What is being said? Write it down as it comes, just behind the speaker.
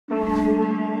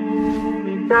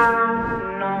me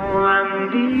down, no,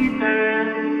 I'm deep end.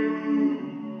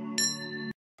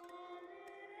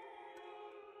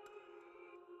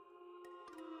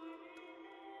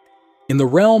 In the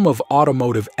realm of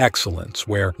automotive excellence,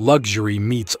 where luxury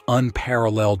meets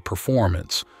unparalleled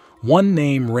performance, one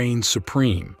name reigns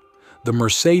supreme: the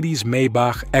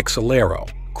Mercedes-Maybach Exelero.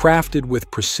 Crafted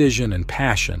with precision and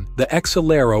passion, the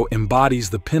Exelero embodies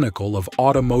the pinnacle of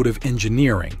automotive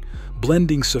engineering,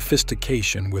 blending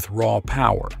sophistication with raw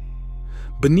power.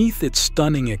 Beneath its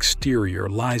stunning exterior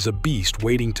lies a beast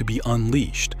waiting to be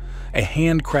unleashed, a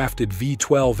handcrafted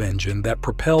V12 engine that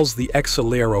propels the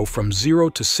Exelero from 0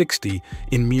 to 60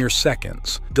 in mere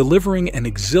seconds, delivering an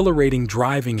exhilarating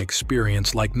driving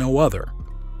experience like no other.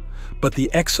 But the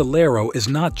Exelero is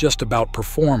not just about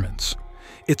performance.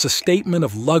 It's a statement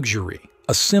of luxury,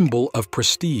 a symbol of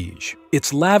prestige.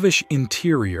 Its lavish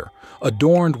interior,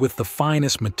 adorned with the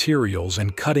finest materials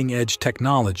and cutting-edge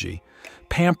technology,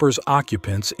 pampers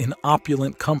occupants in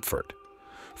opulent comfort.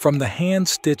 From the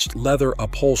hand-stitched leather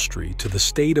upholstery to the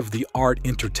state-of-the-art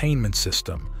entertainment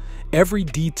system, every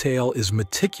detail is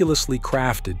meticulously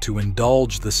crafted to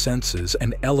indulge the senses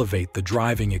and elevate the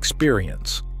driving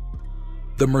experience.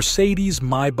 The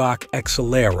Mercedes-Maybach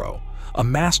Exelero, a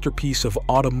masterpiece of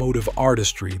automotive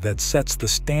artistry that sets the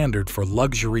standard for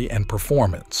luxury and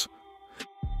performance.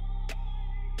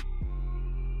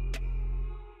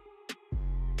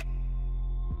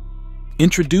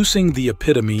 Introducing the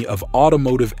epitome of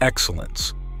automotive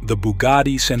excellence, the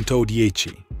Bugatti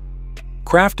 110.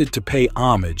 Crafted to pay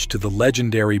homage to the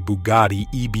legendary Bugatti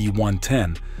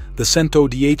EB110, the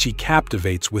 110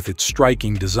 captivates with its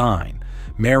striking design,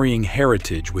 marrying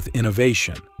heritage with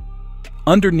innovation.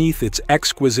 Underneath its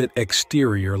exquisite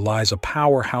exterior lies a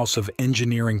powerhouse of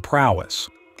engineering prowess,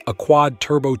 a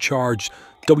quad-turbocharged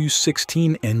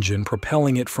W16 engine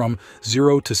propelling it from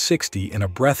 0 to 60 in a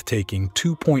breathtaking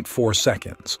 2.4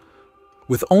 seconds.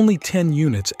 With only 10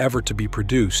 units ever to be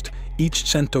produced, each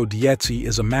 110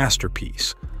 is a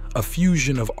masterpiece, a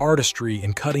fusion of artistry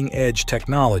and cutting-edge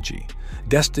technology,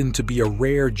 destined to be a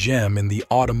rare gem in the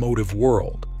automotive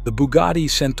world. The Bugatti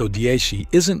 110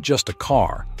 isn't just a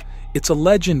car, it's a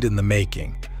legend in the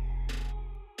making.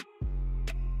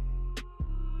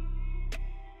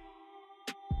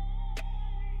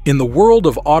 In the world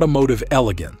of automotive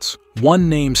elegance, one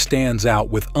name stands out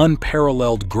with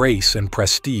unparalleled grace and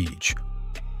prestige.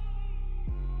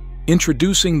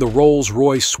 Introducing the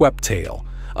Rolls-Royce Sweptail,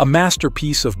 a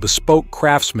masterpiece of bespoke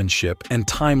craftsmanship and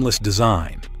timeless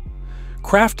design.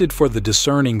 Crafted for the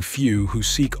discerning few who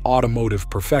seek automotive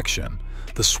perfection,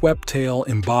 the Sweptail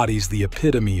embodies the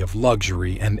epitome of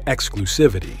luxury and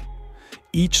exclusivity.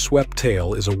 Each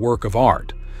Sweptail is a work of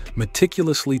art,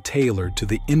 meticulously tailored to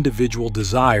the individual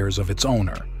desires of its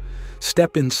owner.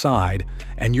 Step inside,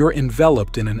 and you're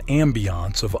enveloped in an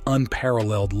ambiance of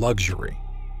unparalleled luxury.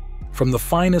 From the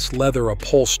finest leather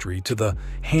upholstery to the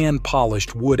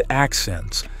hand-polished wood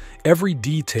accents, every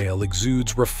detail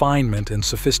exudes refinement and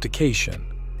sophistication.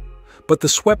 But the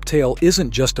Sweptail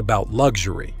isn't just about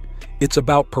luxury. It's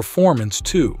about performance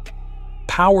too.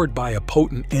 Powered by a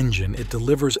potent engine, it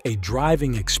delivers a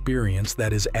driving experience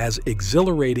that is as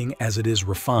exhilarating as it is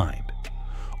refined.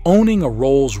 Owning a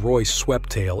Rolls-Royce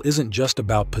Sweptail isn't just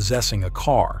about possessing a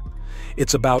car.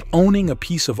 It's about owning a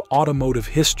piece of automotive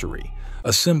history,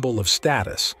 a symbol of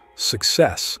status,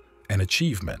 success, and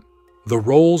achievement. The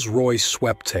Rolls-Royce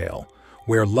Sweptail,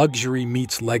 where luxury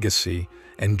meets legacy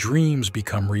and dreams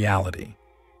become reality.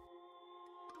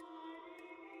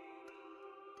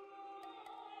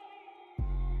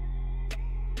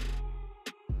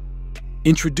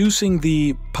 Introducing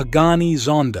the Pagani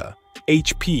Zonda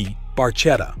HP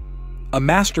Barchetta, a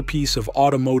masterpiece of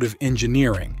automotive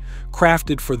engineering,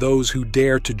 crafted for those who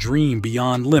dare to dream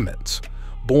beyond limits.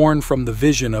 Born from the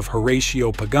vision of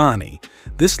Horacio Pagani,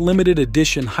 this limited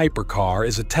edition hypercar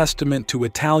is a testament to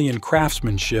Italian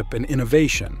craftsmanship and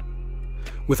innovation.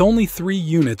 With only 3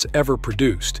 units ever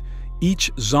produced,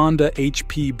 each Zonda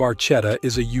HP Barchetta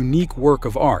is a unique work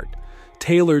of art,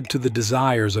 tailored to the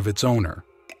desires of its owner.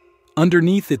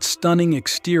 Underneath its stunning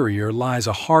exterior lies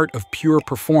a heart of pure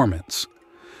performance.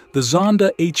 The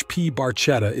Zonda HP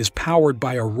Barchetta is powered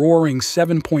by a roaring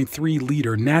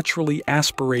 7.3-liter naturally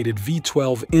aspirated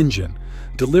V12 engine,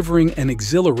 delivering an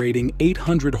exhilarating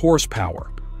 800 horsepower.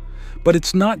 But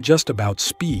it's not just about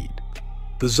speed.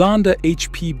 The Zonda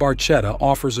HP Barchetta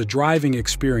offers a driving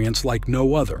experience like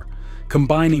no other,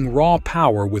 combining raw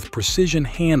power with precision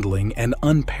handling and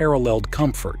unparalleled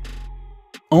comfort.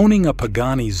 Owning a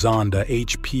Pagani Zonda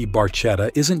HP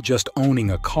Barchetta isn't just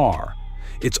owning a car,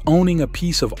 It's owning a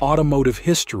piece of automotive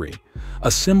history, a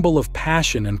symbol of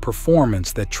passion and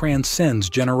performance that transcends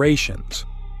generations.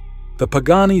 The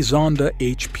Pagani Zonda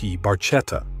HP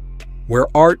Barchetta, where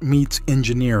art meets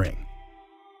engineering.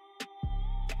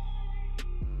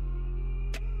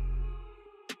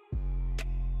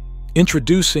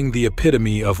 Introducing the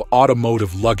epitome of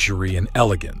automotive luxury and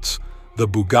elegance, the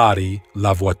Bugatti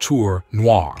La Voiture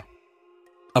Noire.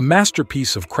 A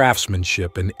masterpiece of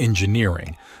craftsmanship and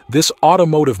engineering, this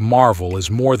automotive marvel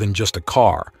is more than just a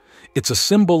car. It's a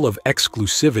symbol of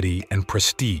exclusivity and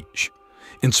prestige.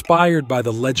 Inspired by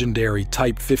the legendary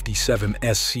Type 57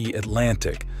 SC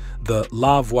Atlantic, the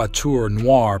La Voiture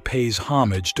Noire pays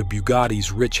homage to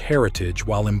Bugatti's rich heritage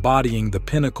while embodying the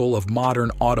pinnacle of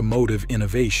modern automotive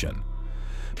innovation.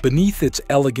 Beneath its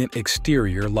elegant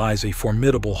exterior lies a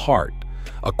formidable heart,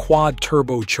 a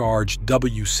quad-turbocharged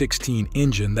W16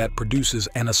 engine that produces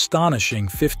an astonishing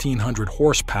 1,500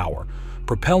 horsepower,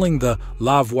 propelling the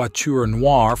La Voiture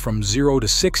Noire from 0 to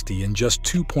 60 in just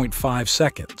 2.5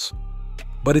 seconds.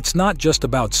 But it's not just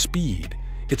about speed,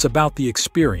 it's about the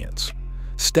experience.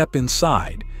 Step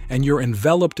inside, and you're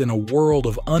enveloped in a world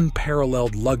of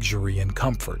unparalleled luxury and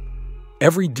comfort.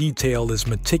 Every detail is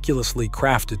meticulously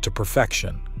crafted to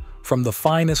perfection, from the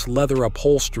finest leather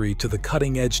upholstery to the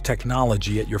cutting-edge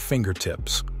technology at your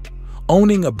fingertips.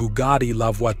 Owning a Bugatti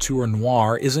La Voiture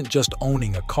Noire isn't just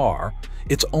owning a car,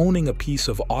 it's owning a piece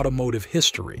of automotive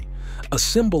history, a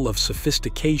symbol of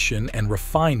sophistication and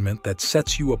refinement that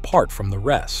sets you apart from the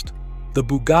rest. The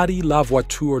Bugatti La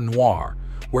Voiture Noire,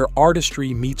 where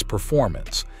artistry meets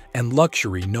performance and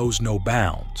luxury knows no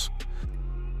bounds.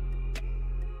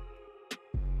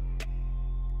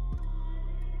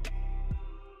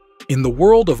 In the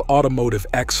world of automotive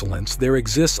excellence, there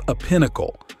exists a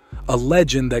pinnacle, a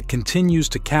legend that continues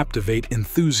to captivate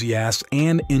enthusiasts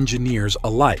and engineers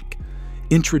alike.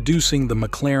 Introducing the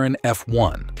McLaren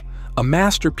F1, a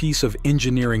masterpiece of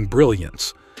engineering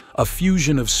brilliance, a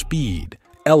fusion of speed,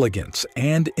 elegance,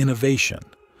 and innovation.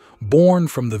 Born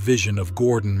from the vision of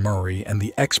Gordon Murray and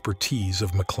the expertise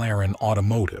of McLaren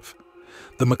Automotive.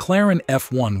 The McLaren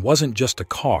F1 wasn't just a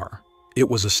car, it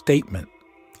was a statement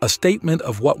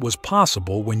of what was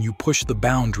possible when you push the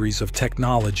boundaries of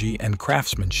technology and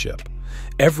craftsmanship.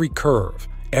 Every curve,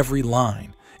 every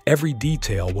line, every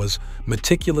detail was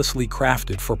meticulously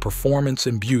crafted for performance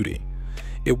and beauty.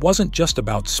 It wasn't just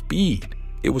about speed,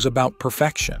 it was about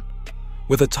perfection.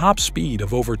 With a top speed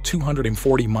of over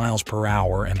 240 miles per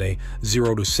hour and a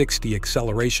 0 to 60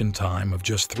 acceleration time of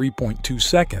just 3.2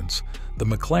 seconds, the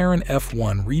McLaren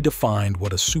F1 redefined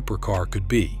what a supercar could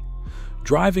be.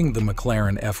 Driving the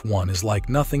McLaren F1 is like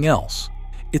nothing else.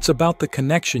 It's about the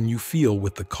connection you feel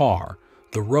with the car,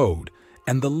 the road,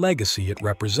 and the legacy it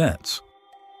represents.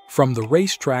 From the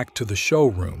racetrack to the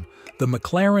showroom, the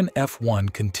McLaren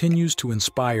F1 continues to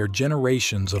inspire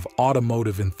generations of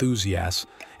automotive enthusiasts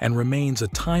and remains a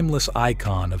timeless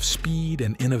icon of speed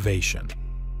and innovation.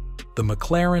 The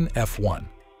McLaren F1,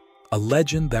 a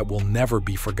legend that will never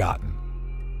be forgotten.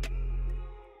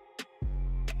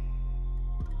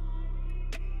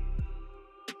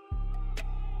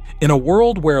 In a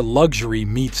world where luxury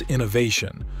meets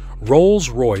innovation,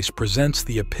 Rolls-Royce presents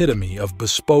the epitome of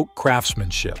bespoke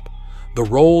craftsmanship, the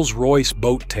Rolls-Royce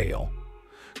boat tail.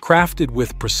 Crafted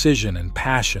with precision and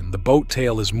passion, the boat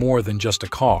tail is more than just a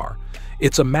car.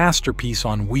 It's a masterpiece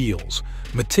on wheels,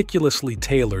 meticulously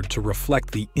tailored to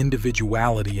reflect the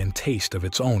individuality and taste of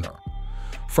its owner.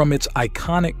 From its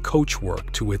iconic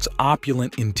coachwork to its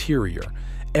opulent interior,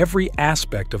 every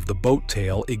aspect of the boat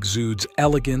tail exudes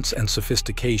elegance and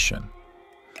sophistication.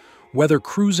 Whether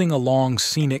cruising along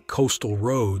scenic coastal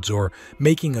roads or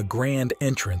making a grand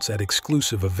entrance at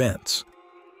exclusive events,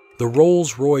 the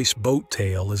Rolls-Royce boat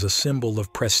tail is a symbol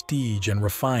of prestige and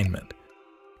refinement.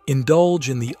 Indulge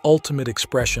in the ultimate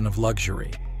expression of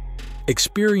luxury.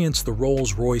 Experience the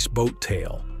Rolls-Royce boat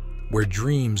tail, where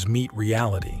dreams meet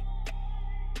reality.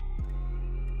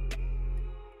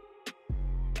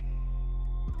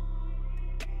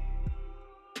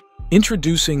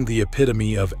 Introducing the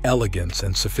epitome of elegance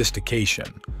and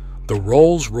sophistication, the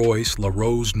Rolls-Royce La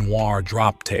Rose Noire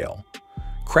drop tail.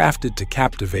 Crafted to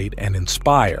captivate and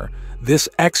inspire, this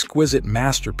exquisite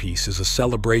masterpiece is a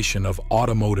celebration of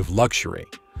automotive luxury.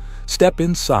 Step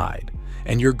inside,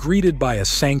 and you're greeted by a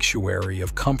sanctuary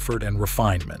of comfort and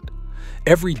refinement.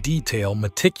 Every detail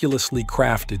meticulously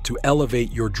crafted to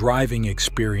elevate your driving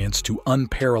experience to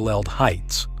unparalleled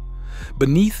heights.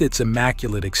 Beneath its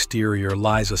immaculate exterior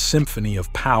lies a symphony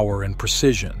of power and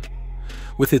precision.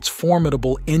 With its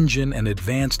formidable engine and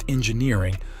advanced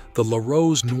engineering, the La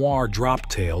Rose Noire drop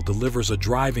tail delivers a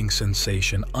driving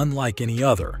sensation unlike any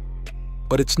other.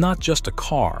 But it's not just a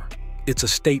car, it's a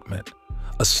statement,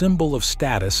 a symbol of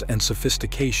status and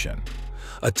sophistication,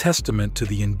 a testament to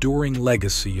the enduring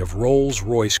legacy of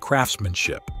Rolls-Royce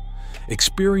craftsmanship.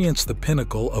 Experience the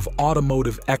pinnacle of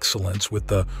automotive excellence with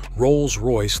the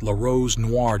Rolls-Royce La Rose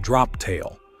Noire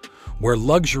Droptail, where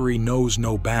luxury knows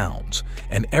no bounds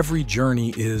and every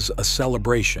journey is a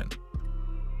celebration.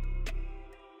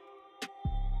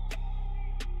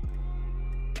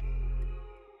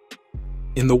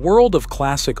 In the world of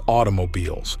classic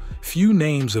automobiles, few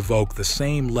names evoke the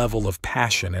same level of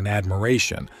passion and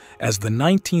admiration as the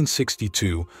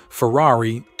 1962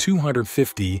 Ferrari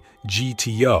 250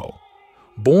 GTO.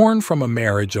 Born from a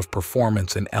marriage of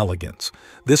performance and elegance,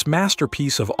 this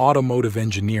masterpiece of automotive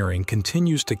engineering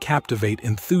continues to captivate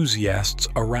enthusiasts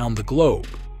around the globe.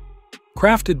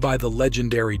 Crafted by the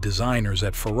legendary designers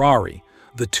at Ferrari,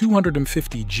 the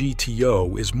 250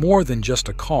 GTO is more than just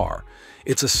a car.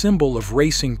 It's a symbol of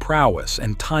racing prowess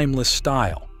and timeless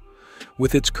style.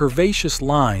 With its curvaceous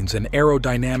lines and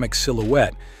aerodynamic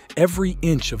silhouette, every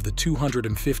inch of the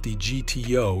 250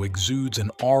 GTO exudes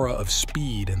an aura of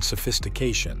speed and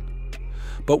sophistication.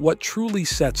 But what truly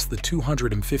sets the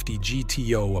 250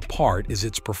 GTO apart is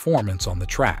its performance on the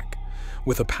track.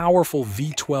 With a powerful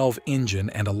V12 engine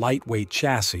and a lightweight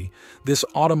chassis, this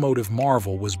automotive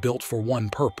marvel was built for one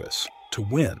purpose: to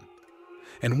win.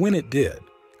 And when it did,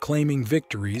 claiming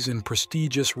victories in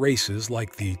prestigious races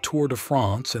like the Tour de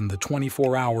France and the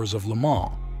 24 Hours of Le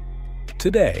Mans.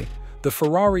 Today, the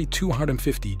Ferrari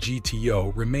 250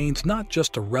 GTO remains not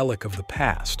just a relic of the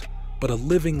past, but a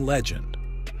living legend.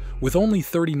 With only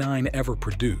 39 ever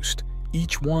produced,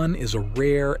 each one is a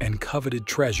rare and coveted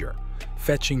treasure,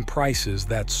 fetching prices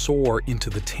that soar into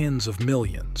the tens of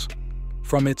millions.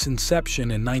 From its inception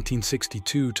in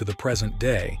 1962 to the present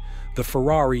day, the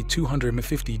Ferrari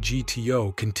 250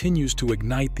 GTO continues to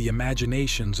ignite the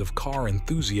imaginations of car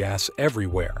enthusiasts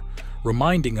everywhere,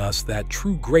 reminding us that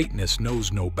true greatness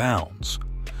knows no bounds.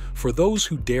 For those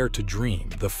who dare to dream,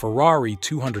 the Ferrari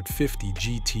 250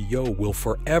 GTO will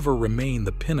forever remain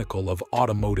the pinnacle of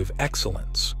automotive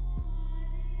excellence.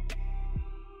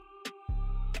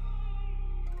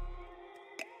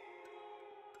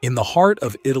 In the heart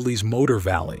of Italy's Motor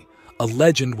Valley, a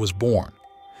legend was born.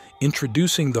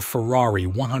 Introducing the Ferrari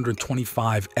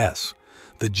 125S,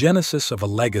 the genesis of a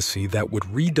legacy that would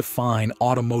redefine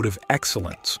automotive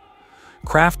excellence.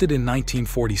 Crafted in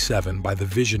 1947 by the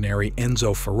visionary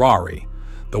Enzo Ferrari,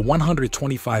 the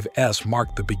 125S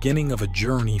marked the beginning of a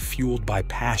journey fueled by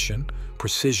passion,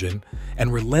 precision,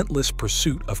 and relentless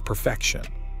pursuit of perfection.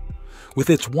 With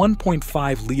its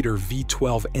 1.5-liter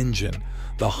V12 engine,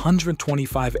 the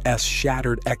 125S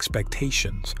shattered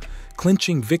expectations,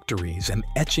 clinching victories and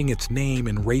etching its name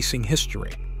in racing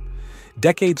history.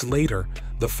 Decades later,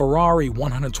 the Ferrari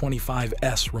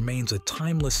 125S remains a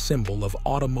timeless symbol of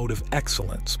automotive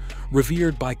excellence,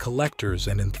 revered by collectors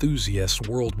and enthusiasts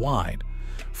worldwide.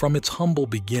 From its humble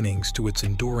beginnings to its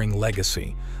enduring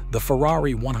legacy, the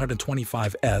Ferrari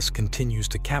 125S continues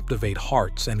to captivate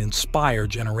hearts and inspire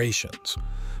generations.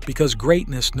 Because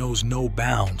greatness knows no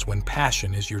bounds when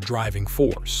passion is your driving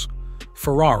force.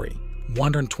 Ferrari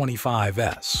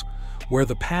 125S, where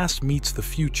the past meets the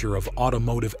future of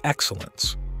automotive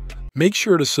excellence. Make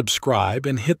sure to subscribe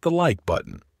and hit the like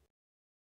button.